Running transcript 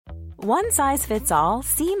One size fits all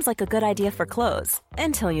seems like a good idea for clothes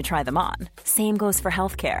until you try them on. Same goes for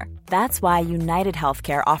healthcare. That's why United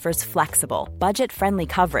Healthcare offers flexible, budget-friendly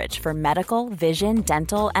coverage for medical, vision,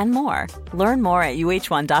 dental, and more. Learn more at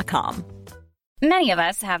uh1.com. Many of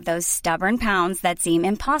us have those stubborn pounds that seem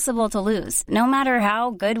impossible to lose, no matter how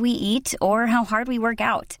good we eat or how hard we work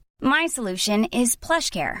out. My solution is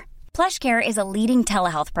PlushCare. PlushCare is a leading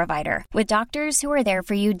telehealth provider with doctors who are there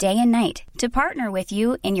for you day and night to partner with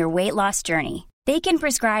you in your weight loss journey. They can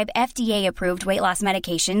prescribe FDA-approved weight loss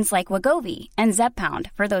medications like Wegovy and Zepbound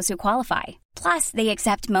for those who qualify. Plus, they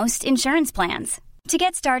accept most insurance plans. To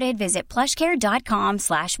get started, visit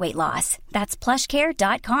plushcare.com/weightloss. That's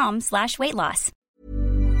plushcare.com/weightloss.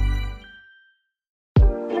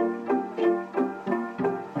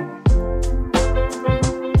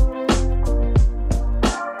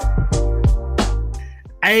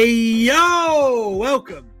 Hey, yo!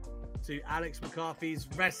 Welcome to Alex McCarthy's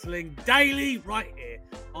Wrestling Daily, right here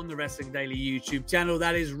on the Wrestling Daily YouTube channel.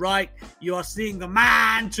 That is right. You are seeing the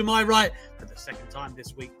man to my right for the second time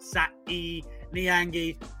this week, Sa'i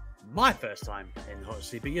Niangi. My first time in the hot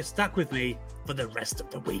seat, but you're stuck with me for the rest of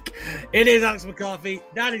the week. It is Alex McCarthy.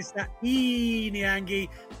 That is Sa'i Niangi.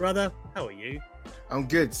 Brother, how are you? I'm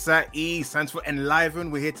good. Sa'i stands for enliven.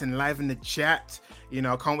 We're here to enliven the chat. You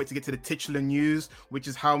know, I can't wait to get to the titular news, which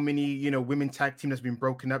is how many, women tag team has been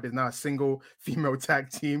broken up. There's now a single female tag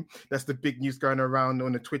team. That's the big news going around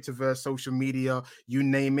on the Twitterverse, social media, you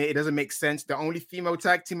name it. It doesn't make sense. The only female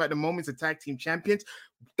tag team at the moment is the tag team champions.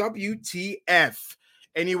 WTF.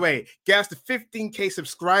 Anyway, get us to 15K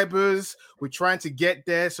subscribers. We're trying to get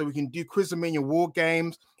there so we can do Quizomania War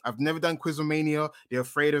Games. I've never done Quizomania. They're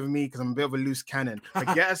afraid of me because I'm a bit of a loose cannon.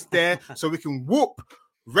 But get us there so we can whoop,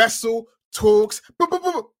 wrestle, talks,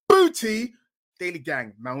 booty, Daily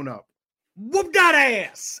Gang, mount up. Whoop that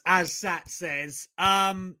ass, as Sat says.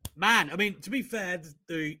 Man, I mean, to be fair,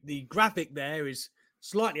 the graphic there is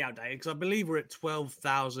slightly outdated because I believe we're at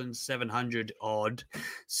 12,700 odd.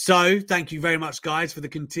 So thank you very much, guys, for the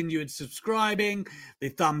continued subscribing, the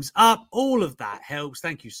thumbs up, all of that helps.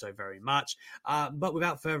 Thank you so very much. But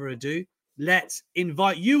without further ado, let's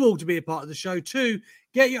invite you all to be a part of the show too.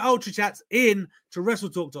 Get your Ultra Chats in to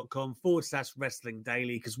WrestleTalk.com/Wrestling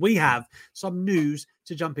Daily because we have some news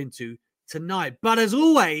to jump into tonight. But as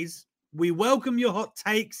always, we welcome your hot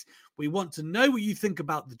takes. We want to know what you think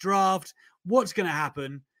about the draft, what's going to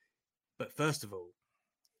happen. But first of all,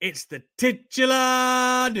 it's the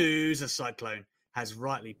titular news, as Cyclone has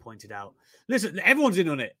rightly pointed out. Listen, everyone's in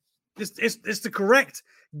on it. It's the correct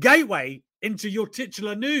gateway into your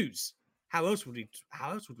titular news. How else would we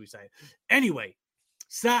say it? Anyway,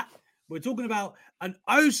 Sat, we're talking about an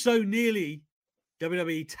oh-so-nearly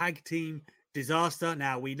WWE tag team disaster.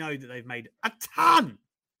 Now, we know that they've made a ton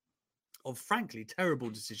of, frankly, terrible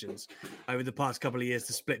decisions over the past couple of years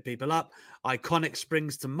to split people up. Iconic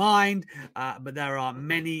springs to mind, but there are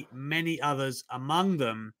many, many others among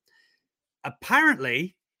them.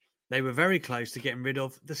 Apparently, they were very close to getting rid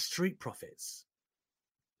of the Street Profits.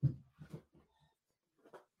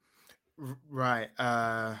 Right.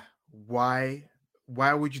 Why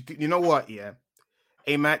would you do? You know what? Yeah.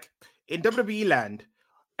 AMAC, in WWE land,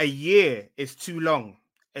 a year is too long.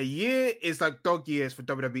 A year is like dog years for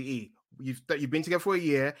WWE. You've been together for a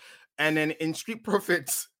year. And then in Street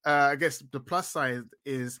Profits, I guess the plus side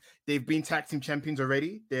is they've been tag team champions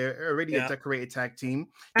already. They're already a decorated tag team.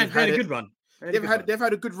 And had a good run. They've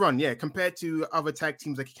had a good run, yeah, compared to other tag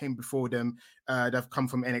teams that came before them that have come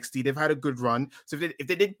from NXT. They've had a good run. So if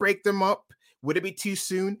they did break them up, would it be too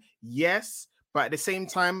soon? Yes. But at the same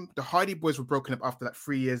time, the Hardy Boys were broken up after like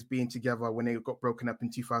 3 years being together when they got broken up in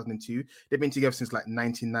 2002. They've been together since like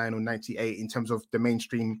 99 or 98 in terms of the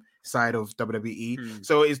mainstream side of WWE.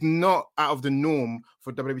 So it's not out of the norm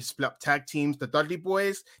for WWE to split up tag teams. The Dudley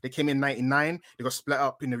Boys, they came in 99. They got split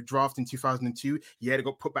up in the draft in 2002. Yeah, they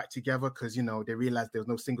got put back together because, they realized there was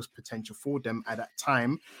no singles potential for them at that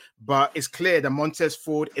time. But it's clear that Montez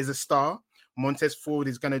Ford is a star. Montez Ford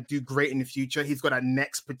is going to do great in the future. He's got that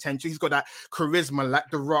next potential. He's got that charisma like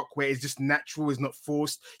The Rock where it's just natural, it's not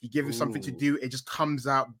forced. You give him something to do, it just comes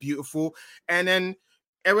out beautiful. And then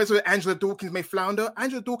areas where Angelo Dawkins may flounder.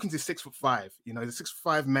 Angelo Dawkins is 6'5". He's a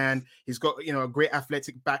 6'5" man. He's got, a great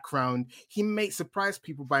athletic background. He may surprise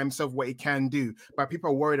people by himself what he can do, but people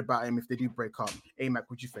are worried about him if they do break up. AMAC,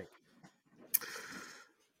 what do you think?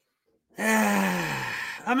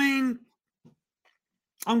 I mean,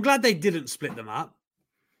 I'm glad they didn't split them up,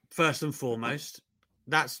 first and foremost.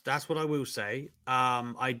 That's what I will say.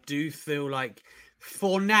 I do feel like,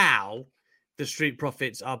 for now, the Street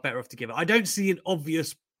Profits are better off together. I don't see an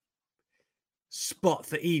obvious spot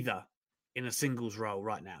for either. in a singles role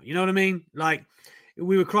right now. You know what I mean? Like,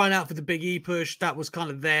 we were crying out for the Big E push. That was kind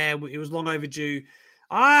of there. It was long overdue.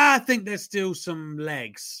 I think there's still some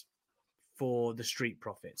legs for the Street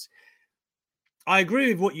Profits. I agree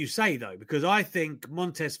with what you say, though, because I think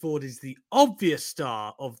Montez Ford is the obvious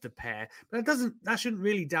star of the pair, but that shouldn't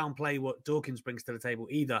really downplay what Dawkins brings to the table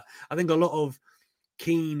either. I think a lot of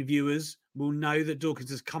keen viewers will know that Dawkins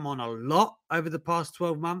has come on a lot over the past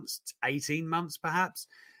 12 months, 18 months, perhaps.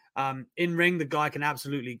 In ring, the guy can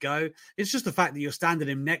absolutely go. It's just the fact that you're standing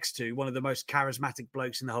him next to one of the most charismatic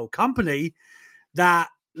blokes in the whole company that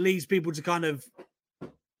leads people to kind of,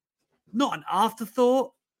 not an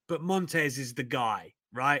afterthought, but Montez is the guy,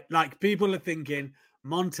 right? Like, people are thinking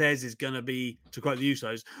Montez is going to be, to quote the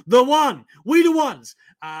Usos, the one. We the ones.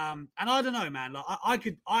 And I don't know, man. Like,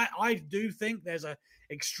 I do think there's a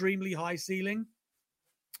extremely high ceiling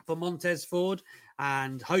for Montez Ford,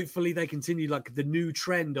 and hopefully they continue like the new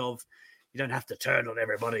trend of you don't have to turn on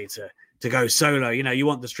everybody to go solo. You know, you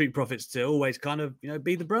want the Street Profits to always kind of, you know,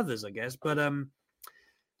 be the brothers, I guess. But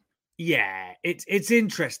yeah, it's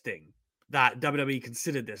interesting that WWE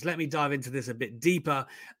considered this. Let me dive into this a bit deeper.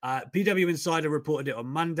 PW Insider reported it on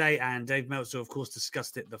Monday, and Dave Meltzer, of course,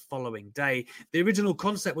 discussed it the following day. The original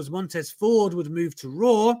concept was Montez Ford would move to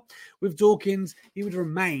Raw. With Dawkins, he would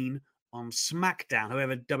remain on SmackDown.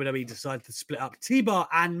 However, WWE decided to split up T-Bar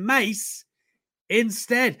and Mace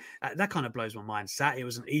instead. That kind of blows my mind, Sat. It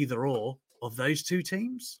was an either or of those two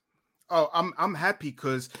teams. Oh, I'm happy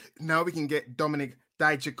because now we can get Dominik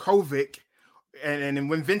Dijakovic. And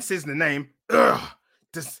when Vince says the name,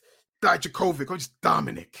 just Dijakovic or just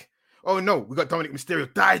Dominic. Oh no, we got Dominic Mysterio.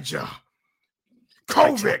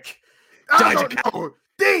 Dijakovic. I don't know.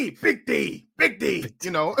 Big D.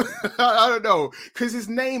 You know, I don't know because his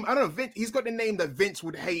name. I don't know. Vince, he's got the name that Vince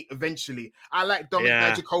would hate eventually. I like Dominic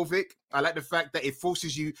Dijakovic. I like the fact that it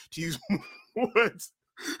forces you to use words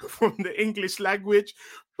from the English language.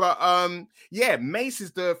 But yeah, Mace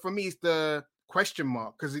is for me is the question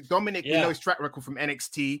mark because Dominic, you know his track record from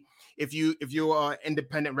NXT. If you are an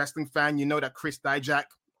independent wrestling fan, you know that Chris Dijak,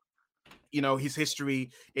 you know his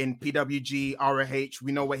history in PWG, ROH.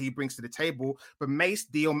 We know what he brings to the table. But Mace,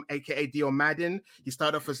 aka Dio Madden, he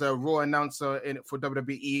started off as a Raw announcer for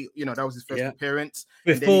WWE. You know that was his first appearance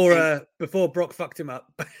before Brock fucked him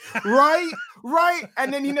up. right,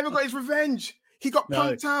 and then he never got his revenge. He got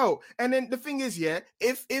punked out. And then the thing is,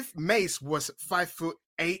 if Mace was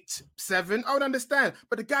 5'8", 7, I would understand.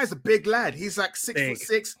 But the guy's a big lad. He's like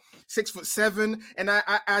 6'6", 6'7", and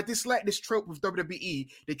I dislike this trope with WWE.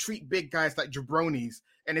 They treat big guys like jabronis,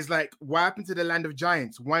 and it's like, what happened to the Land of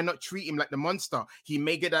Giants? Why not treat him like the monster? He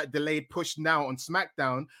may get that delayed push now on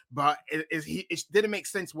SmackDown, but it didn't make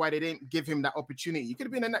sense why they didn't give him that opportunity. He could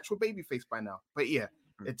have been a natural babyface by now. But yeah,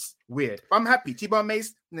 it's weird. But I'm happy. T-Bar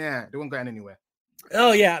Mace, they weren't going anywhere.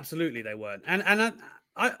 Oh yeah, absolutely they weren't. And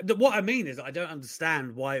what I mean is I don't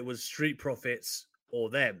understand why it was Street Profits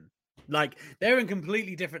or them. Like, they're in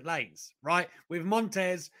completely different lanes, right? With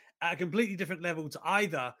Montez at a completely different level to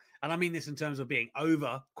either, and I mean this in terms of being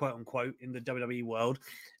over, quote unquote, in the WWE world,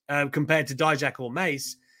 compared to Dijak or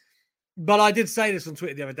Mace. But I did say this on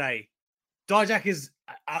Twitter the other day. Dijak is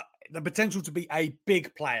the potential to be a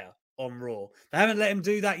big player on Raw. They haven't let him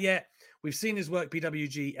do that yet. We've seen his work,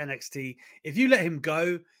 PWG, NXT. If you let him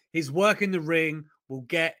go, his work in the ring will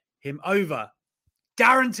get him over.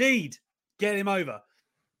 Guaranteed. Get him over.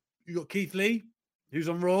 You got Keith Lee, who's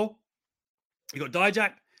on Raw. You got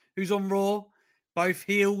Dijak, who's on Raw. Both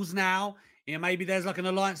heels now. You know, maybe there's like an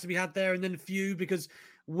alliance to be had there and then a feud, because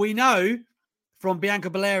we know from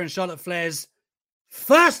Bianca Belair and Charlotte Flair's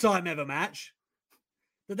first time ever match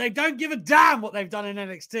that they don't give a damn what they've done in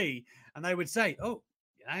NXT. And they would say, oh,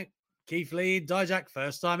 you know, Keith Lee, Dijak,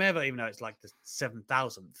 first time ever, even though it's like the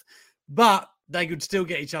 7,000th. But they could still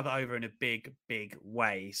get each other over in a big, big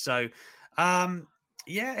way. So,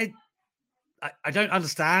 yeah, I don't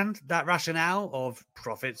understand that rationale of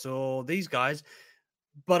Profits or these guys,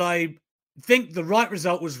 but I think the right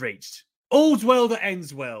result was reached. All's well that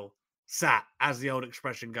ends well, Sat, as the old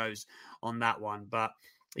expression goes on that one. But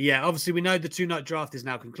yeah, obviously we know the 2-night draft is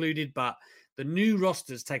now concluded, but the new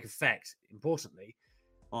rosters take effect, importantly,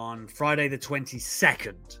 on Friday the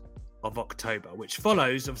 22nd of October, which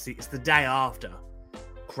follows, obviously, it's the day after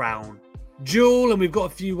Crown Jewel, and we've got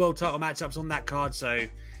a few world title matchups on that card, so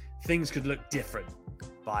things could look different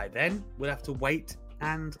by then. We'll have to wait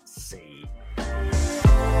and see.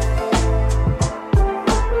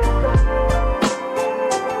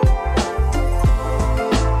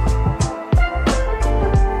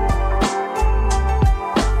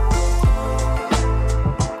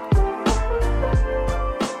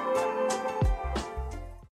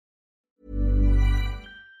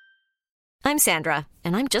 I'm Sandra,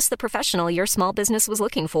 and I'm just the professional your small business was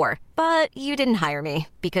looking for. But you didn't hire me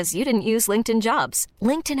because you didn't use LinkedIn Jobs.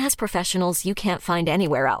 LinkedIn has professionals you can't find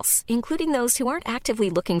anywhere else, including those who aren't actively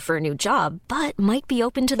looking for a new job, but might be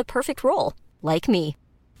open to the perfect role, like me.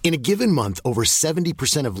 In a given month, over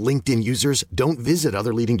 70% of LinkedIn users don't visit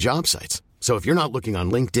other leading job sites. So if you're not looking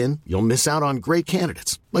on LinkedIn, you'll miss out on great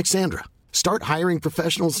candidates like Sandra. Start hiring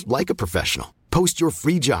professionals like a professional. Post your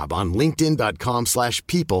free job on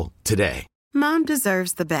linkedin.com/people today. Mom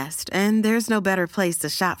deserves the best, and there's no better place to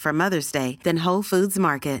shop for Mother's Day than Whole Foods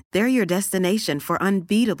Market. They're your destination for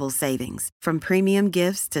unbeatable savings, from premium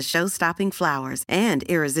gifts to show-stopping flowers and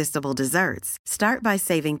irresistible desserts. Start by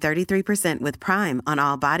saving 33% with Prime on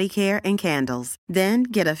all body care and candles. Then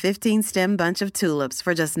get a 15-stem bunch of tulips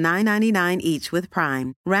for just $9.99 each with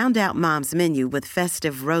Prime. Round out Mom's menu with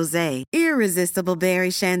festive rosé, irresistible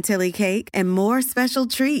berry chantilly cake, and more special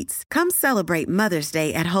treats. Come celebrate Mother's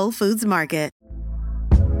Day at Whole Foods Market.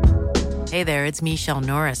 Hey there, it's Michelle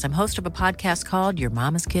Norris. I'm host of a podcast called Your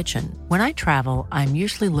Mama's Kitchen. When I travel, I'm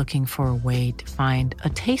usually looking for a way to find a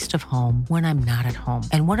taste of home when I'm not at home.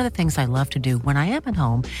 And one of the things I love to do when I am at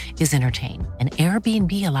home is entertain. And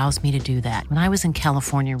Airbnb allows me to do that. When I was in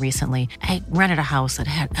California recently, I rented a house that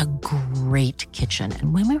had a great kitchen.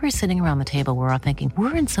 And when we were sitting around the table, we're all thinking,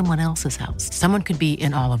 we're in someone else's house. Someone could be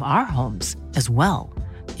in all of our homes as well.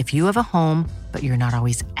 If you have a home, but you're not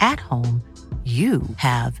always at home, you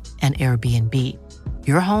have an Airbnb.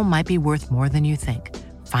 Your home might be worth more than you think.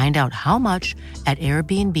 Find out how much at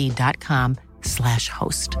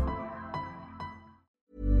airbnb.com/host.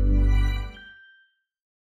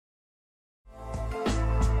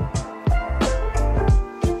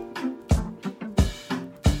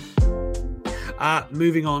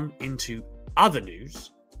 Moving on into other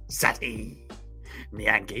news, Sati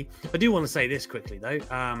Nyangi. I do want to say this quickly though,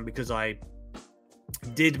 because I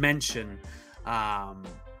did mention on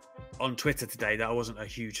Twitter today that I wasn't a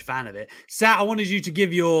huge fan of it. Sat, I wanted you to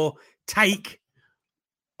give your take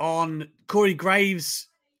on Corey Graves'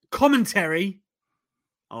 commentary.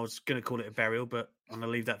 I was going to call it a burial, but I'm going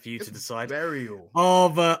to leave that for you to decide. Burial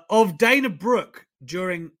of Dana Brooke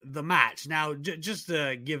during the match. Now, just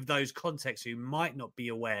to give those context who might not be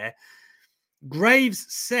aware, Graves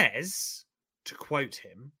says, to quote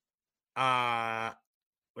him, where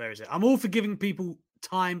is it? I'm all for giving people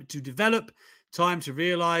time to develop, time to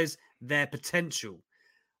realize their potential.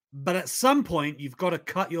 But at some point, you've got to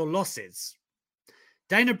cut your losses.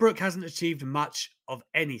 Dana Brooke hasn't achieved much of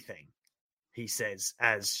anything, he says,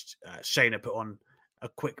 as Shayna put on a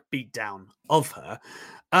quick beatdown of her.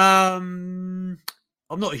 I'm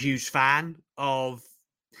not a huge fan of...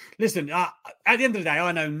 Listen, at the end of the day,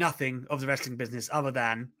 I know nothing of the wrestling business other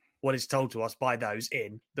than what is told to us by those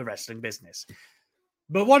in the wrestling business.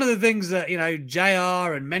 But one of the things that, you know,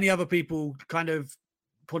 JR and many other people kind of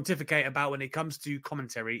pontificate about when it comes to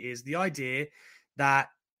commentary is the idea that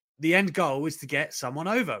the end goal is to get someone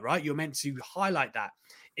over, right? You're meant to highlight that.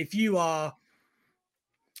 If you are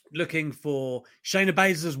looking for Shayna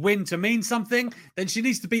Baszler's win to mean something, then she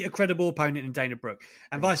needs to beat a credible opponent in Dana Brooke,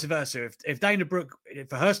 and vice versa. If Dana Brooke,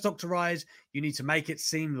 for her stock to rise, you need to make it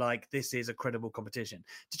seem like this is a credible competition.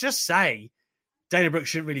 To just say Dana Brooke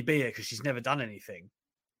shouldn't really be here because she's never done anything,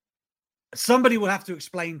 somebody will have to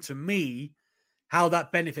explain to me how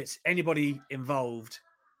that benefits anybody involved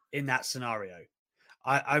in that scenario.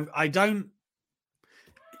 I don't...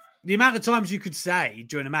 The amount of times you could say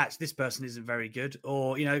during a match, this person isn't very good,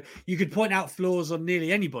 or, you know, you could point out flaws on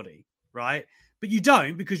nearly anybody, right? But you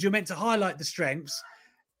don't, because you're meant to highlight the strengths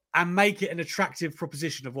and make it an attractive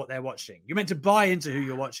proposition of what they're watching. You're meant to buy into who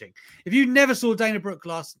you're watching. If you never saw Dana Brooke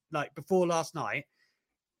before last night,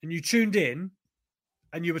 and you tuned in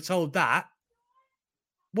and you were told that,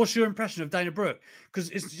 what's your impression of Dana Brooke?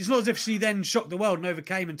 Because it's not as if she then shocked the world and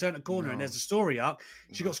overcame and turned a corner and there's a story up.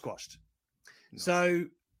 She got squashed. No. So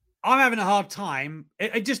I'm having a hard time.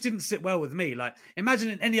 It just didn't sit well with me. Like, imagine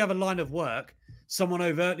in any other line of work, someone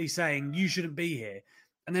overtly saying, you shouldn't be here.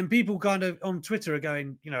 And then people kind of on Twitter are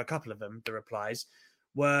going, you know, a couple of them, the replies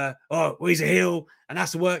were, oh, well, he's a heel and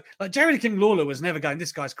that's the work. Like, Jerry King Lawler was never going,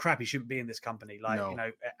 this guy's crap, he shouldn't be in this company. Like, no. You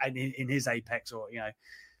know, in his apex, or, you know,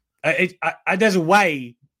 there's a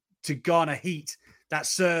way to garner heat that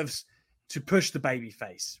serves to push the baby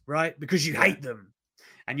face, right? Because you hate them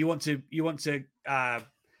and you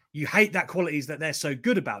hate that qualities that they're so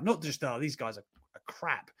good about. Not just, oh, these guys are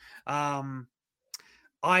crap.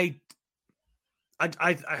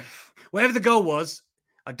 Whatever the goal was,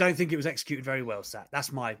 I don't think it was executed very well, Sat.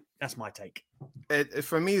 That's my That's my take.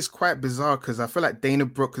 For me, it's quite bizarre because I feel like Dana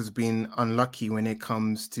Brooke has been unlucky when it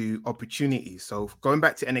comes to opportunities. So going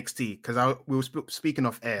back to NXT, because we were speaking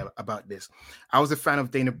off air about this, I was a fan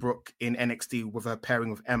of Dana Brooke in NXT with her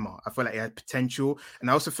pairing with Emma. I feel like it had potential,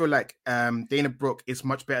 and I also feel like Dana Brooke is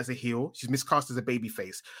much better as a heel. She's miscast as a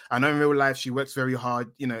babyface. I know in real life she works very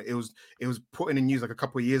hard. You know, it was put in the news like a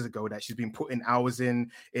couple of years ago that she's been putting hours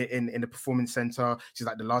in the performance center. She's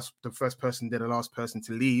like the first person, they're the last person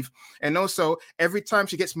to leave, and also every time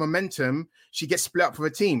she gets momentum, she gets split up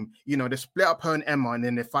with a team. You know, they split up her and Emma, and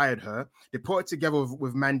then they fired her. They put her together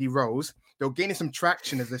with Mandy Rose. They're gaining some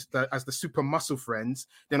traction as the super muscle friends.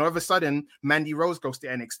 Then all of a sudden, Mandy Rose goes to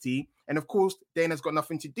NXT, and of course, Dana's got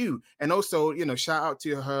nothing to do. And also, you know, shout out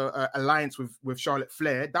to her alliance with Charlotte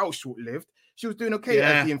Flair. That was short lived. She was doing okay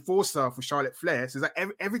as the enforcer for Charlotte Flair. So it's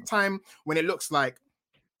like every time when it looks like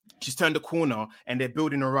she's turned the corner and they're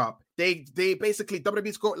building her up, they basically,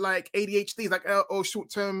 WWE's got like ADHD, like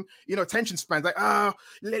short-term, you know, attention spans, like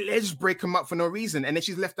let's just break them up for no reason, and then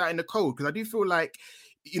she's left out in the cold. Because I do feel like,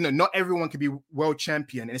 you know, not everyone can be world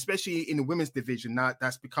champion, and especially in the women's division now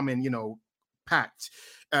that's becoming, you know, packed.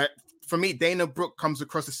 For me, Dana Brooke comes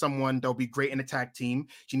across as someone that'll be great in a tag team.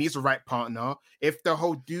 She needs the right partner. If the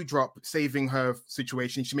whole Doudrop saving her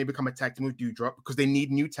situation, she may become a tag team with Doudrop because they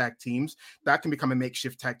need new tag teams. That can become a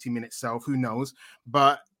makeshift tag team in itself. Who knows?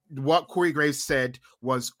 But what Corey Graves said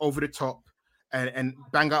was over the top and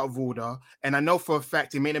bang out of order. And I know for a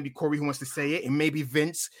fact it may not be Corey who wants to say it. It may be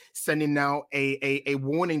Vince sending now a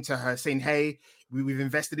warning to her saying, hey, we've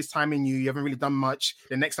invested this time in you. You haven't really done much.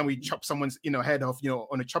 The next time we chop someone's, you know, head off, you know,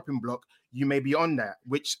 on a chopping block, you may be on that,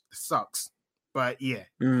 which sucks. But yeah.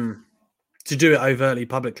 To do it overtly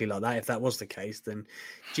publicly like that, if that was the case, then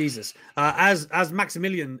Jesus. As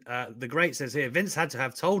Maximilian the Great says here, Vince had to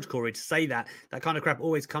have told Corey to say that. That kind of crap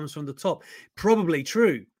always comes from the top. Probably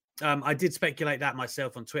true. I did speculate that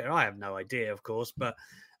myself on Twitter. I have no idea, of course, but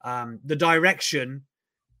the direction,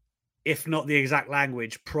 if not the exact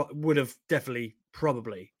language, would have definitely,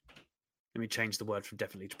 probably, let me change the word from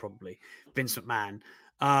definitely to probably, Vince McMahon.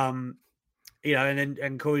 You know,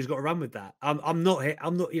 and Corey's got to run with that. I'm not here.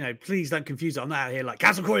 I'm not, you know, please don't confuse it. I'm not out here like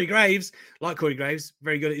cancel Corey Graves. Like Corey Graves,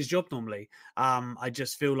 very good at his job normally. I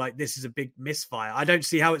just feel like this is a big misfire. I don't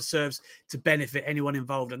see how it serves to benefit anyone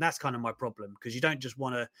involved. And that's kind of my problem, because you don't just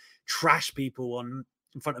want to trash people in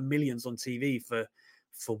front of millions on TV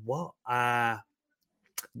for what?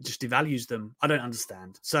 Just devalues them. I don't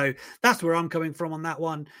understand. So that's where I'm coming from on that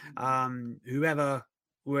one.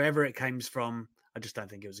 Wherever it came from, I just don't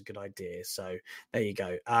think it was a good idea. So there you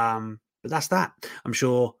go. But that's that. I'm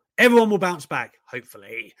sure everyone will bounce back,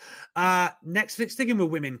 hopefully. Next, sticking with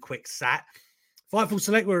women, quick sat. Fightful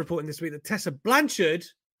Select were reporting this week that Tessa Blanchard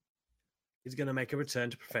is going to make a return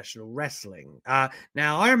to professional wrestling.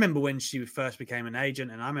 Now, I remember when she first became an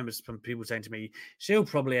agent, and I remember some people saying to me, she'll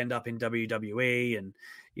probably end up in WWE. And,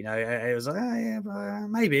 you know, it was like,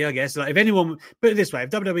 maybe, I guess. Like, if anyone, put it this way, if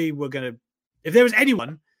WWE were going to, if there was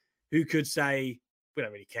anyone who could say, we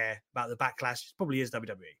don't really care about the backlash, it probably is WWE.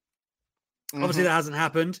 Mm-hmm. Obviously, that hasn't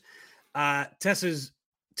happened. Tessa's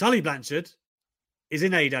Tully Blanchard is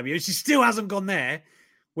in AEW. She still hasn't gone there,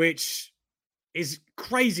 which is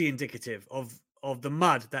crazy indicative of the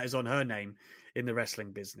mud that is on her name in the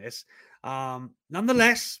wrestling business.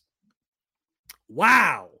 Nonetheless,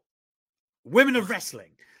 wow. Women of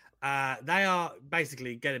wrestling. They are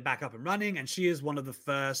basically getting back up and running, and she is one of the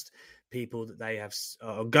first people that they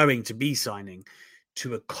are going to be signing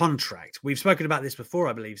to a contract. We've spoken about this before,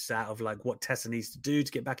 I believe, Sat, of like what Tessa needs to do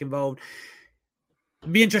to get back involved.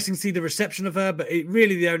 It'd be interesting to see the reception of her, but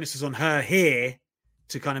the onus is on her here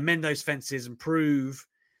to kind of mend those fences and prove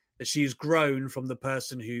that she's grown from the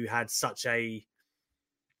person who had such a,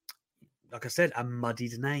 like I said, a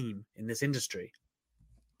muddied name in this industry.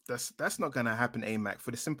 That's not going to happen, AMAC,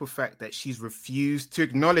 for the simple fact that she's refused to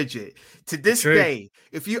acknowledge it. To this day,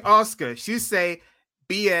 if you ask her, she'll say,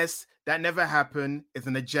 BS, that never happened. It's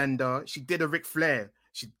an agenda. She did a Ric Flair.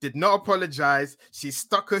 She did not apologize. She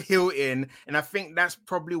stuck her heel in. And I think that's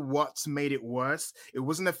probably what's made it worse. It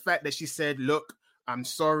wasn't the fact that she said, look, I'm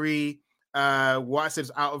sorry. What I said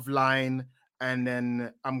is out of line. And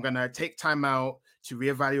then I'm going to take time out to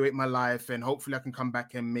reevaluate my life, and hopefully I can come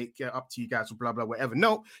back and make it up to you guys or blah, blah, whatever.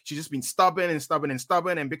 No, she's just been stubborn.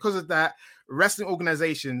 And because of that, wrestling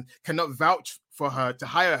organizations cannot vouch for her to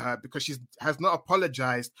hire her because she has not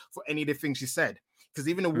apologized for any of the things she said. Because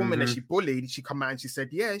even a woman that she bullied, she come out and she said,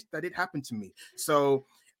 yeah, that did happen to me. So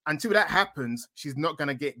until that happens, she's not going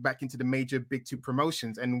to get back into the major big two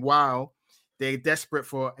promotions. And while they're desperate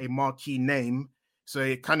for a marquee name, So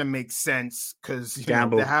it kind of makes sense because they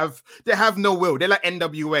Gamble. have no will. They're like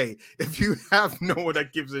NWA. If you have no one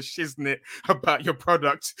that gives a shiznit about your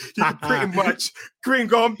product, you can pretty much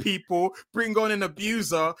bring on people, bring on an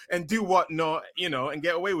abuser, and do whatnot, and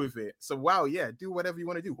get away with it. So wow, yeah, do whatever you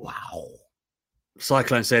want to do. Wow.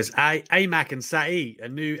 Cyclone says, AMAC and Sae, a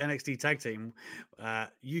new NXT tag team.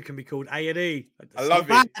 You can be called A&E. I love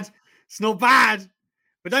it. It's not bad.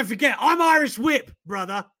 But don't forget, I'm Irish Whip,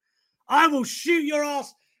 brother. I will shoot your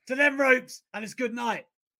ass to them ropes, and it's good night.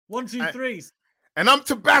 1, 2, 3s. And I'm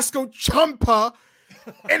Tabasco Chomper.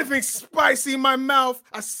 Anything spicy in my mouth,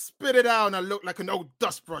 I spit it out, and I look like an old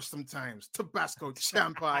dust brush sometimes. Tabasco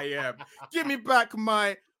Champa, I am. Give me back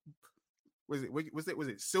my... Was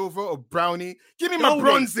it silver or brownie? Give me my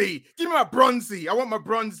bronzy. Give me my bronzy. I want my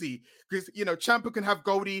bronzy. Because, Champa can have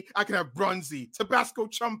Goldie. I can have bronzy. Tabasco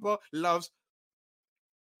Champa loves...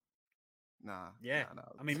 Nah. Yeah. Nah.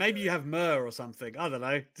 I mean, maybe you have myrrh or something. I don't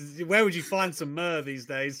know. Where would you find some myrrh these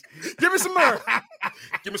days? Give me some myrrh.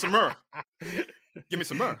 Give me some myrrh. Give me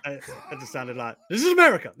some myrrh. That just sounded like, this is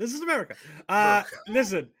America. This is America.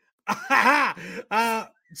 Listen.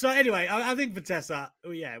 So anyway, I think for Tessa,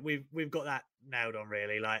 yeah, we've got that nailed on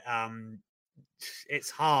really. Like, it's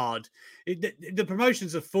hard. The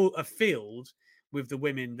promotions are filled with the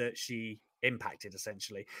women that she impacted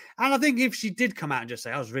essentially. And I think if she did come out and just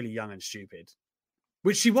say, I was really young and stupid,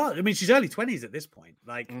 which she was. I mean, she's early 20s at this point.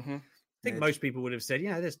 Like, I think most people would have said,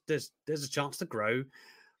 there's a chance to grow,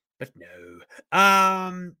 but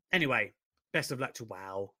no. Anyway, best of luck to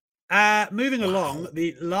WoW. Moving along,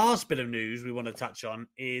 the last bit of news we want to touch on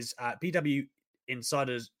is PW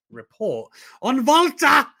Insider's report on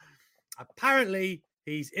Volta. Apparently,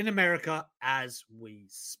 he's in America as we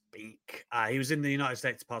speak. He was in the United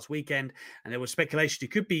States past weekend, and there was speculation he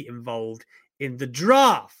could be involved in the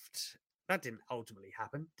draft. That didn't ultimately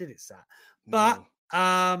happen, did it, Sat? But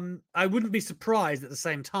I wouldn't be surprised at the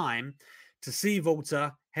same time to see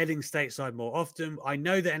Volta heading stateside more often. I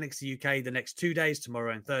know that NXT UK, the next 2 days,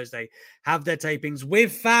 tomorrow and Thursday, have their tapings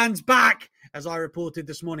with fans back, as I reported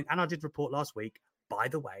this morning. And I did report last week, by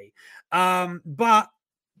the way. But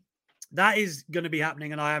that is going to be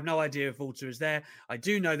happening, and I have no idea if Volta is there. I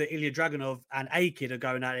do know that Ilya Dragunov and A-Kid are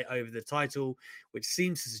going at it over the title, which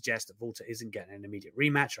seems to suggest that Volta isn't getting an immediate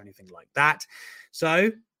rematch or anything like that.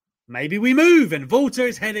 So maybe we move, and Volta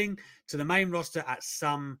is heading to the main roster at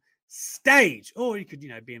some stage. Or he could,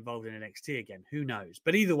 be involved in NXT again. Who knows?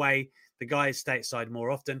 But either way, the guy is stateside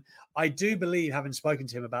more often. I do believe, having spoken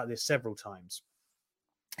to him about this several times,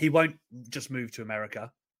 he won't just move to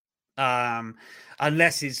America.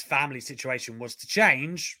 Unless his family situation was to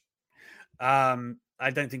change. I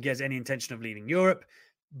don't think he has any intention of leaving Europe,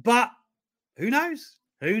 but who knows?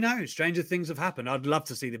 Who knows? Stranger things have happened. I'd love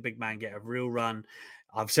to see the big man get a real run.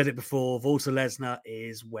 I've said it before, Volta Lesnar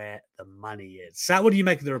is where the money is. Sat, what do you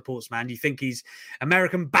make of the reports, man? Do you think he's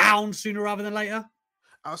American bound sooner rather than later?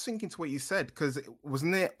 I was thinking to what you said, because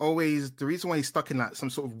wasn't it always the reason why he's stuck in like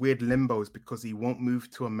some sort of weird limbo is because he won't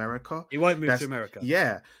move to America? He won't move to America.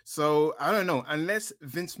 Yeah. So I don't know, unless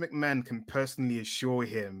Vince McMahon can personally assure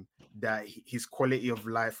him that his quality of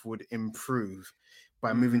life would improve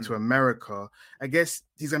by moving to America, I guess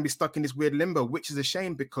he's going to be stuck in this weird limbo, which is a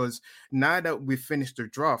shame because now that we've finished the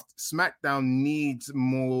draft, SmackDown needs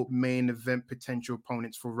more main event potential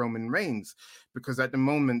opponents for Roman Reigns, because at the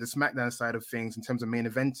moment, the SmackDown side of things in terms of main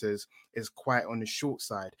eventers is quite on the short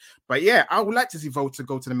side. But yeah, I would like to see Volta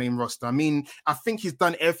go to the main roster. I mean, I think he's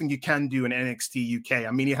done everything you can do in NXT UK.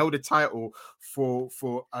 I mean, he held a title for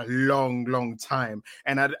a long, long time.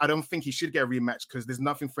 And I don't think he should get a rematch because there's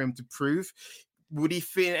nothing for him to prove. Would he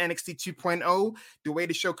fit in NXT 2.0? The way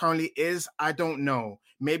the show currently is, I don't know.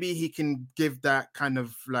 Maybe he can give that kind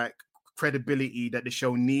of like credibility that the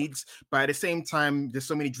show needs. But at the same time, there's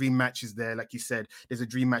so many dream matches there. Like you said, there's a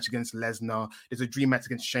dream match against Lesnar. There's a dream match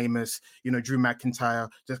against Sheamus. Drew McIntyre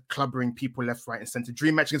just clubbering people left, right, and center.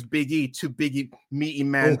 Dream match against Big E. Two big meaty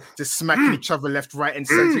men just smacking each other left, right, and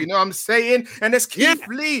center. You know what I'm saying? And there's Keith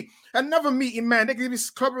Lee. Another meaty man. They can be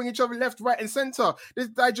clubbering each other left, right, and center. There's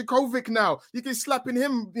Dijakovic now. You can slapping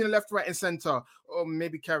him, left, right, and center. Or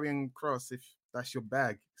maybe carrying Cross if that's your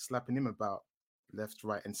bag. Slapping him about left,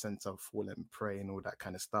 right, and center, fall and pray and all that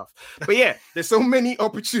kind of stuff. But yeah, there's so many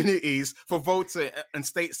opportunities for Volta and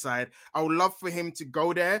stateside. I would love for him to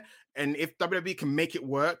go there. And if WWE can make it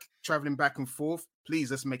work, traveling back and forth,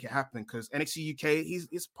 please let's make it happen. Because NXT UK, he's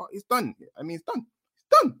done. I mean, it's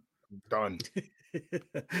done.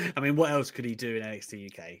 I mean, what else could he do in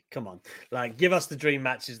NXT UK? Come on. Like, give us the dream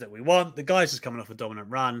matches that we want. The guy's just coming off a dominant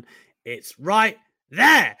run. It's right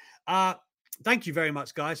there. thank you very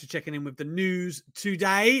much, guys, for checking in with the news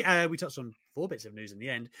today. We touched on 4 bits of news in the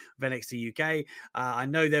end of NXT UK. I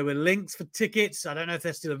know there were links for tickets. I don't know if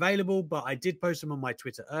they're still available, but I did post them on my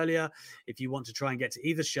Twitter earlier. If you want to try and get to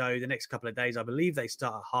either show the next couple of days, I believe they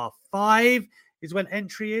start at 5:30 is when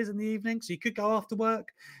entry is in the evening. So you could go after work.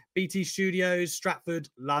 BT Studios, Stratford,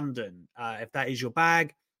 London. If that is your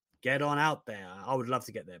bag, get on out there. I would love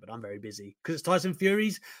to get there, but I'm very busy because it's Tyson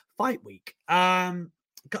Fury's fight week. Other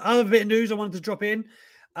bit of news I wanted to drop in.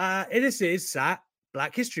 This is Sat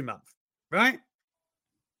Black History Month, right?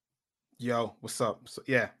 Yo, what's up? So,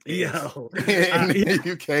 yeah. Yo. In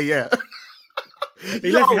the UK, yeah.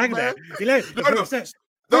 He left me hanging there. He left.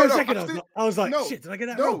 For a second, I was like, shit, did I get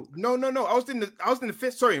that wrong? No. I was in the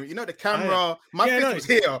fifth. Sorry, you know the camera. My fist was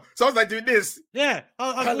here, so I was like doing this. Yeah,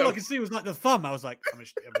 all I could see was like the thumb. I was like, I'm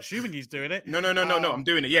assuming he's doing it. No. I'm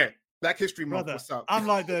doing it. Yeah, Black History Month. Brother, what's up? I'm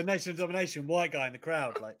like the Nation of Domination white guy in the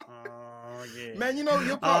crowd. Like, oh yeah, man. You know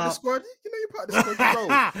you're part of the squad. You know you're part of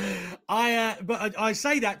the squad. But I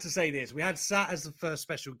say that to say this: we had Sat as the first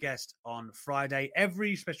special guest on Friday.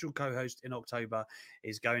 Every special co-host in October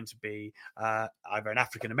is going to be either an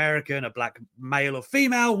African American, a black male or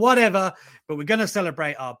female, whatever. But we're going to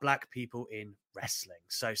celebrate our black people in wrestling.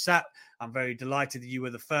 So, Sat, I'm very delighted that you were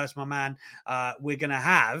the first, my man. We're going to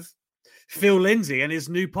have Phil Lindsay and his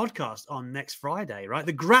new podcast on next Friday, right?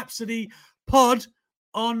 The Grapsody Pod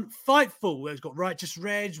on Fightful. It's got Righteous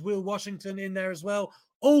Reg, Will Washington in there as well.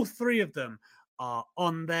 All 3 of them are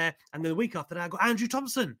on there. And then the week after that, I've got Andrew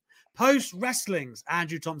Thompson. Post Wrestling's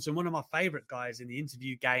Andrew Thompson, one of my favorite guys in the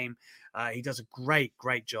interview game. He does a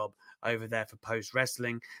great job over there for Post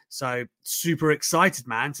Wrestling. So super excited,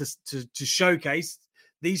 man, to showcase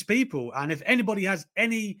these people. And if anybody has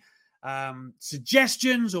any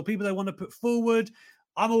suggestions or people they want to put forward,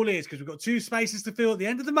 I'm all ears because we've got 2 spaces to fill at the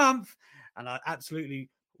end of the month, and I absolutely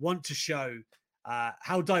want to show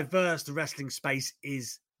how diverse the wrestling space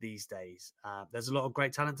is these days. There's a lot of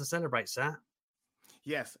great talent to celebrate, sir.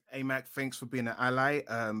 Yes, AMAC, thanks for being an ally.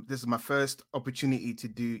 This is my first opportunity to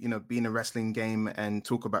be in a wrestling game and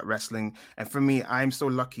talk about wrestling. And for me, I'm so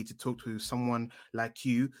lucky to talk to someone like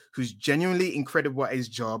you who's genuinely incredible at his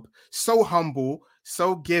job, so humble,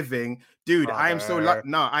 so giving. Dude, I am so lucky.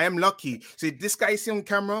 No, I am lucky. See, this guy you see on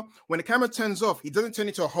camera, when the camera turns off, he doesn't turn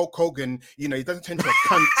into a Hulk Hogan. He doesn't turn into a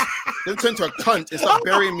cunt. He doesn't turn into a cunt and start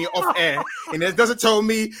burying me off air. And it doesn't tell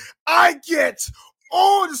me, I get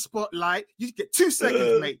all the spotlight. You get 2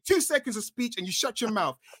 seconds, mate. 2 seconds of speech and you shut your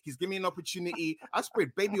mouth. He's giving me an opportunity. I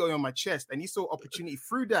sprayed baby oil on my chest and he saw opportunity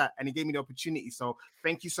through that and he gave me the opportunity. So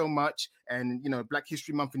thank you so much. And, Black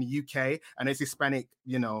History Month in the UK and it's Hispanic,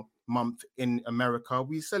 month in America.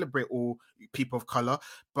 We celebrate all people of color,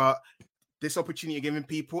 but this opportunity you're giving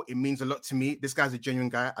people, it means a lot to me. This guy's a genuine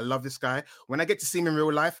guy. I love this guy. When I get to see him in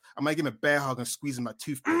real life, I might give him a bear hug and squeeze him my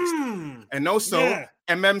toothpaste. And also,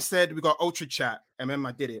 MM said we got Ultra Chat. MM,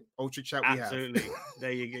 I did it. Ultra Chat we have. Absolutely.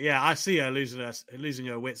 There you go. Yeah, I see her losing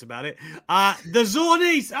her wits about it. The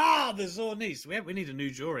Zornice. The Zornice. We need a new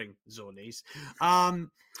drawing, Zornice.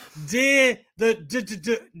 Dear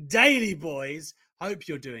the Daily Boys, hope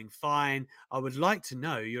you're doing fine. I would like to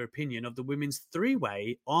know your opinion of the women's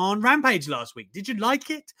 3-way on Rampage last week. Did you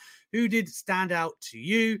like it? Who did stand out to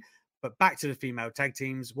you? But back to the female tag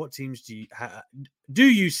teams. What teams do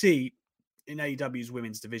you see in AEW's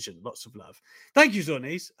women's division? Lots of love. Thank you,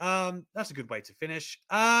 Zornies. That's a good way to finish.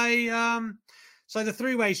 So the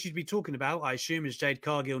 3-way she'd be talking about, I assume, is Jade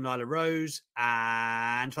Cargill, Nyla Rose,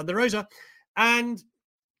 and Thunder Rosa. And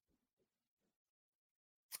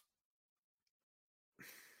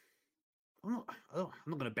I'm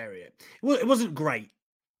not going to bury it. It wasn't great.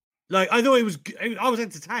 Like, I thought it was. I was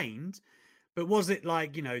entertained, but was it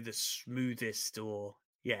like the smoothest or?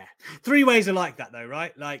 Yeah, 3-ways are like that though,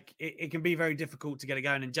 right? Like it can be very difficult to get it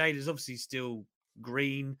going. And Jade is obviously still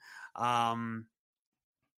green. I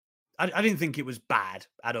didn't think it was bad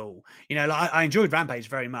at all. I enjoyed Rampage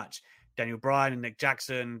very much. Daniel Bryan and Nick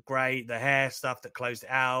Jackson, great. The hair stuff that closed it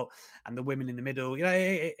out and the women in the middle.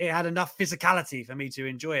 It had enough physicality for me to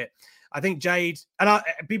enjoy it. I think Jade, and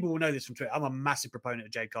people will know this from Twitter, I'm a massive proponent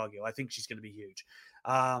of Jade Cargill. I think she's going to be huge.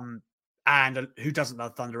 And who doesn't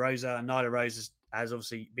love Thunder Rosa? And Nyla Rose has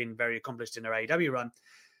obviously been very accomplished in her AEW run.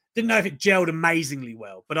 Didn't know if it gelled amazingly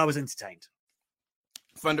well, but I was entertained.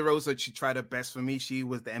 Thunder Rosa, she tried her best for me. She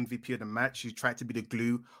was the MVP of the match. She tried to be the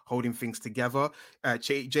glue holding things together.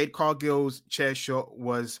 Jade Cargill's chair shot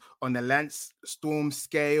was on the Lance Storm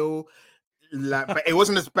scale. But it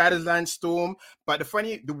wasn't as bad as Lance Storm. But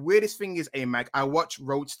the weirdest thing is, AMAC, I watched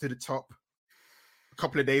Roads to the Top a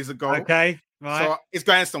couple of days ago. Okay, right. So it's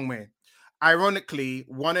going somewhere. ironically,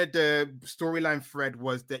 one of the storyline thread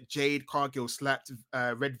was that Jade Cargill slapped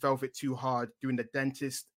Red Velvet too hard during the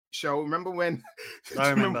dentist show. Remember when? I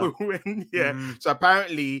remember when? Yeah. So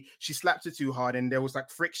apparently she slapped her too hard, and there was like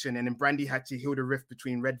friction, and then Brandy had to heal the rift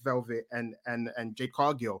between Red Velvet and Jade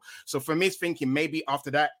Cargill. So for me, it's thinking maybe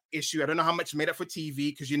after that issue, I don't know how much made up for TV,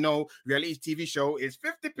 because reality TV show is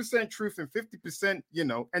 50% truth and 50%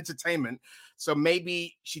 entertainment. So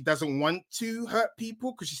maybe she doesn't want to hurt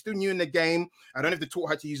people because she's still new in the game. I don't know if they taught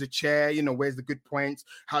her to use a chair, where's the good points,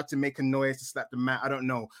 how to make a noise to slap the mat. I don't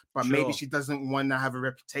know, but maybe she doesn't want to have a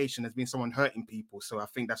reputation as being someone hurting people. So I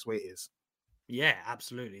think that's what it is. Yeah,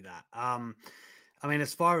 absolutely that. I mean,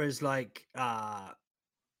 as far as like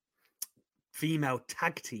female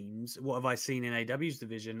tag teams, what have I seen in AW's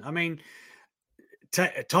division? I mean,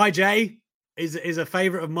 Ty J is a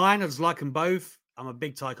favorite of mine. I just like them both. I'm a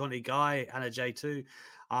big Ty Conti guy, Anna J too.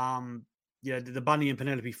 The Bunny and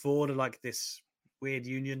Penelope Ford are like this weird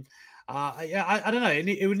union. I don't know.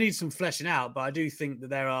 It would need some fleshing out, but I do think that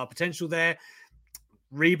there are potential there.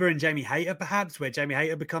 Reba and Jamie Hayter, perhaps, where Jamie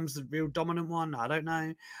Hayter becomes the real dominant one. I don't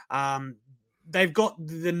know. They've got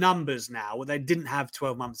the numbers now, what they didn't have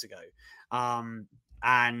 12 months ago. And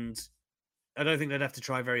I don't think they'd have to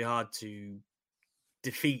try very hard to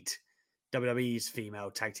defeat WWE's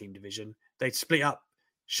female tag team division. They'd split up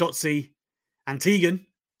Shotzi and Tegan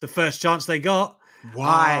the first chance they got.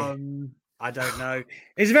 Why? I don't know.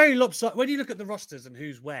 It's very lopsided. When you look at the rosters and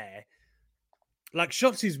who's where, like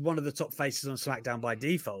Shotzi's one of the top faces on SmackDown by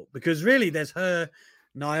default, because really there's her,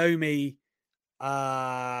 Naomi,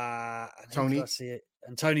 Tony,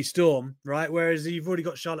 and Tony Storm, right? Whereas you've already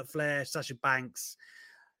got Charlotte Flair, Sasha Banks,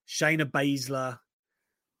 Shayna Baszler.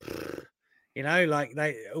 Like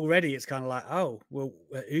they already, it's kind of like, oh, well,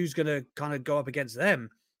 who's going to kind of go up against them?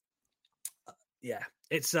 Yeah,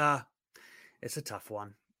 it's a tough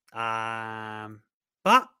one.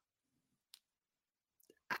 But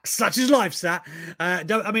such is life, Sat. I'm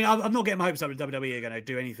not getting my hopes up that WWE are going to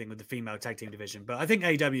do anything with the female tag team division, but I think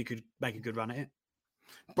AEW could make a good run at it.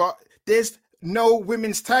 But there's no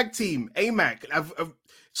women's tag team, AMAC.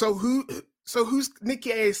 So who's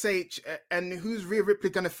Nikki ASH and who's Rhea Ripley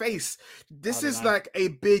going to face? This is like a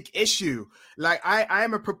big issue. Like I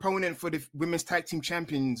am a proponent for the women's tag team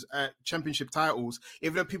championship titles,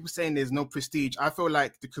 even though people saying there's no prestige. I feel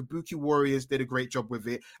like the Kabuki Warriors did a great job with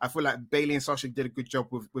it. I feel like Bayley and Sasha did a good job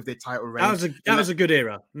with their title reign. That was a good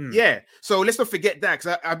era. Yeah. So let's not forget that,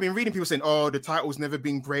 because I've been reading people saying, oh, the title's never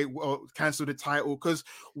been great, or cancel the title. Because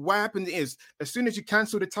what happened is, as soon as you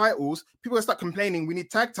cancel the titles, people will start complaining, we need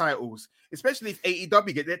tag titles. Especially if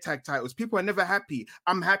AEW get their tag titles. People are never happy.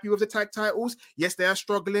 I'm happy with the tag titles. Yes, they are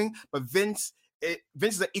struggling, but Vince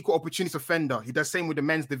is an equal opportunity offender. He does the same with the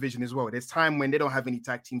men's division as well. There's time when they don't have any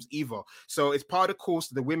tag teams either. So it's part of the course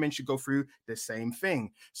that the women should go through the same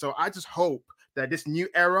thing. So I just hope that this new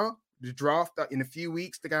era, the draft, that in a few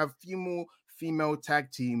weeks, they're going to have a few more female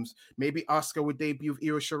tag teams. Maybe Asuka would debut with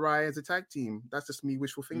Io Shirai as a tag team. That's just me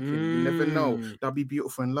wishful thinking. You never know. That'd be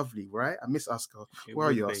beautiful and lovely, right? I miss Asuka. Where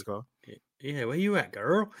are you, Asuka? Yeah, where you at,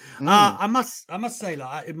 girl? I must say,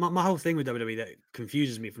 like, my whole thing with WWE that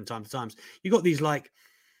confuses me from time to time. You got these like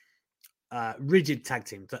rigid tag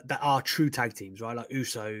teams that are true tag teams, right? Like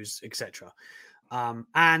Usos, etc.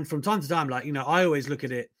 And from time to time, like, I always look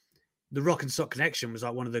at it. The Rock and Sock Connection was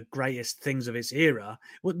like one of the greatest things of its era.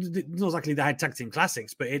 Well, not exactly they had tag team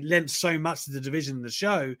classics, but it lent so much to the division and the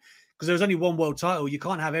show, because there was only one world title. You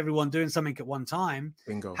can't have everyone doing something at one time.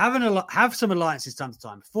 Bingo. Have some alliances time to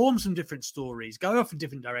time, form some different stories, go off in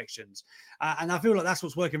different directions. And I feel like that's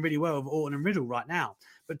what's working really well with Orton and Riddle right now.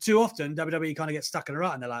 But too often, WWE kind of gets stuck in a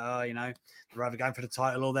rut and they're like, oh, they're either going for the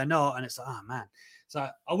title or they're not. And it's like, oh, man. So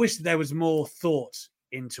I wish there was more thought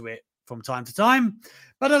into it from time to time.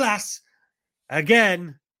 But alas,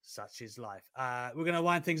 again, such is life. We're going to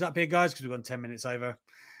wind things up here, guys, because we've gone 10 minutes over.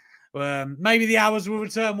 Maybe the hours will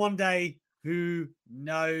return one day. Who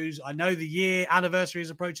knows? I know the year anniversary is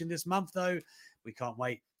approaching this month, though. We can't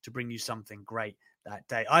wait to bring you something great that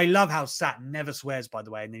day. I love how Sat never swears, by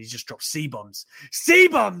the way, and then he just drops C-bombs.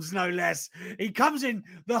 C-bombs, no less. He comes in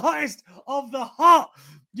the hottest of the hot.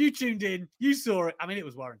 You tuned in. You saw it. I mean, it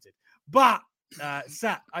was warranted. But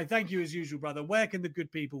Sat, I thank you as usual, brother. Where can the good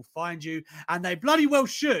people find you? And they bloody well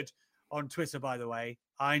should on Twitter, by the way.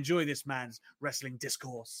 I enjoy this man's wrestling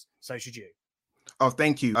discourse. So should you. Oh,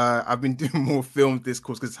 thank you. I've been doing more film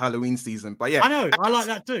discourse because it's Halloween season. But yeah. I know. I like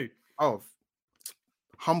that too. Oh,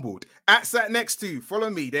 humbled. At Sat Next To. Follow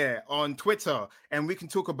me there on Twitter. And we can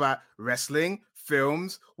talk about wrestling,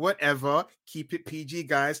 films, whatever. Keep it PG,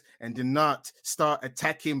 guys. And do not start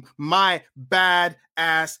attacking my bad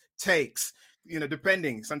ass takes.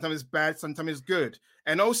 depending. Sometimes it's bad, sometimes it's good.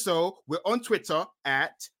 And also, we're on Twitter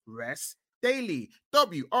at Rest Daily,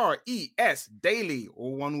 WRES Daily,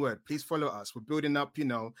 all one word. Please follow us. We're building up,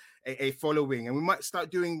 a following, and we might start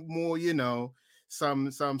doing more,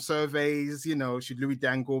 some surveys. Should Louis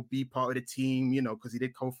Dangle be part of the team? Because he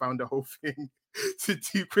did co-found the whole thing to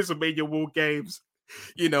do WrestleMania War Games.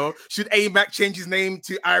 Should AMAC change his name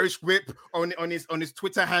to Irish Whip on his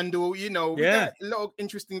Twitter handle? We got a lot of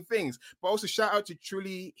interesting things. But also shout out to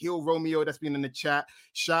Truly Heel Romeo that's been in the chat.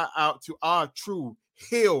 Shout out to our True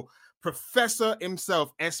Heel Professor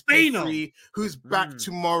himself, SP3, who's back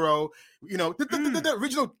tomorrow. The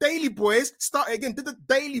original Daily Boys start again. The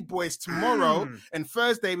Daily Boys tomorrow, and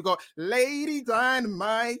Thursday we got Lady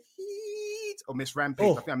Dynamite or Miss Rampage.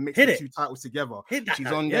 I think I mixed the two titles together. She's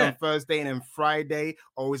on there on Thursday, and then Friday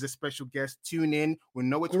always a special guest. Tune in. We'll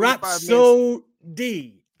know it's 25 minutes.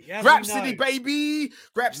 Rhapsody, baby.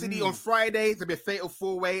 Rhapsody on Friday. It'll be a fatal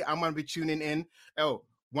 4-way. I'm gonna be tuning in. Oh,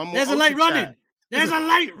 one more. There's a late running. There's a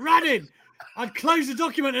late running. I'd close the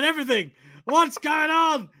document and everything. What's going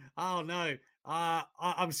on? Oh, no.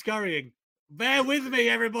 I'm scurrying. Bear with me,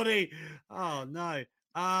 everybody. Oh, no.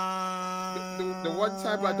 The one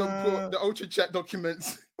time I don't put the Ultra Chat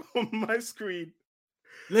documents on my screen.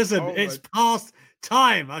 Listen, it's past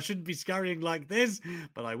time. I shouldn't be scurrying like this,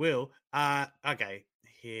 but I will. Okay,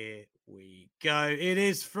 here we go. It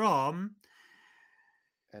is from...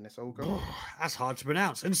 And it's all gone. That's hard to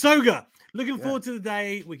pronounce. And Soga, looking forward to the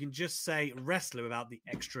day we can just say wrestler without the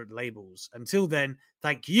extra labels. Until then,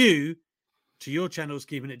 thank you to your channels,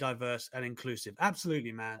 keeping it diverse and inclusive.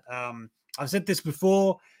 Absolutely, man. I've said this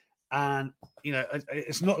before, and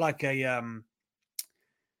it's not like a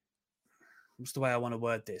what's the way I want to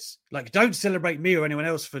word this? Like, don't celebrate me or anyone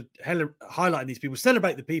else for highlighting these people.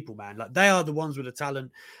 Celebrate the people, man. Like, they are the ones with the talent.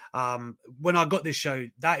 When I got this show,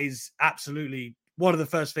 that is absolutely one of the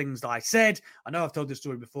first things that I said. I know I've told this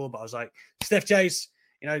story before, but I was like, Steph Chase,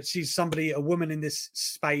 she's a woman in this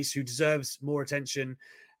space who deserves more attention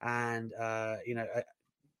and, not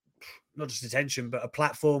just attention, but a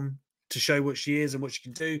platform to show what she is and what she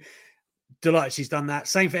can do. Delighted she's done that.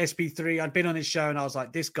 Same for SP3. I'd been on his show and I was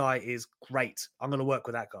like, this guy is great. I'm going to work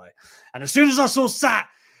with that guy. And as soon as I saw Sat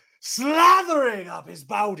slathering up his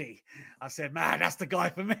baldy, I said, man, that's the guy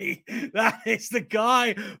for me. That is the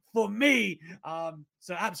guy for me.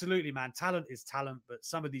 So absolutely, man, talent is talent, but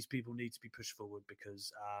some of these people need to be pushed forward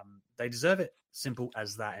because they deserve it. Simple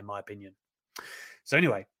as that, in my opinion. So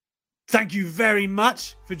anyway, thank you very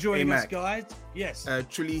much for joining us, guys. Yes.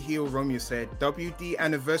 Truly Heel Romeo said, WD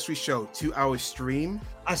anniversary show, 2-hour stream.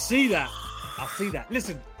 I see that.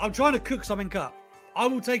 Listen, I'm trying to cook something up. I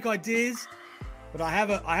will take ideas, but I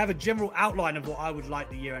have a general outline of what I would like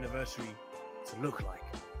the year anniversary to look like.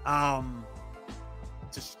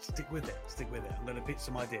 Just stick with it. I'm going to pitch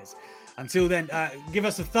some ideas. Until then, give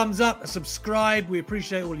us a thumbs up, a subscribe. We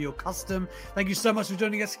appreciate all your custom. Thank you so much for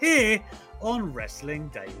joining us here on Wrestling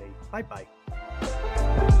Daily. Bye-bye.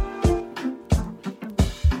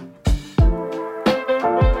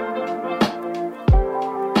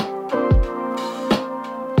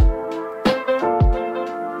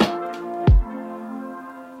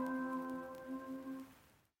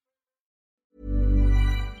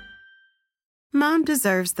 Mom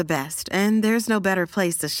deserves the best, and there's no better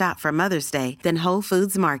place to shop for Mother's Day than Whole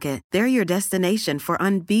Foods Market. They're your destination for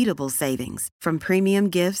unbeatable savings, from premium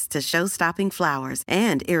gifts to show-stopping flowers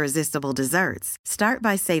and irresistible desserts. Start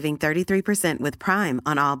by saving 33% with Prime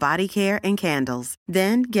on all body care and candles.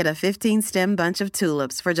 Then get a 15-stem bunch of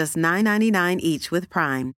tulips for just $9.99 each with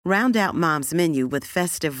Prime. Round out Mom's menu with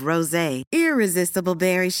festive rosé, irresistible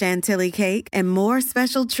berry chantilly cake, and more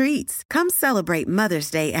special treats. Come celebrate Mother's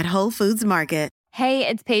Day at Whole Foods Market. Hey,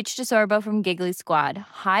 it's Paige DeSorbo from Giggly Squad.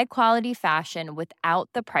 High quality fashion without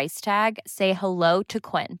the price tag. Say hello to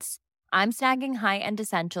Quince. I'm snagging high-end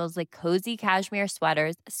essentials like cozy cashmere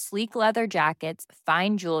sweaters, sleek leather jackets,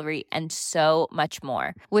 fine jewelry, and so much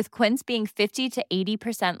more. With Quince being 50 to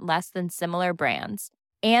 80% less than similar brands.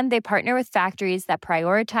 And they partner with factories that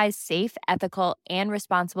prioritize safe, ethical, and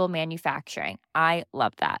responsible manufacturing. I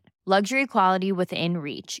love that. Luxury quality within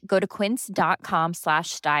reach. Go to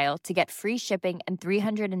quince.com/style to get free shipping and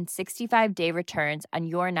 365-day returns on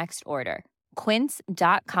your next order.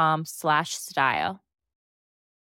 Quince.com/style.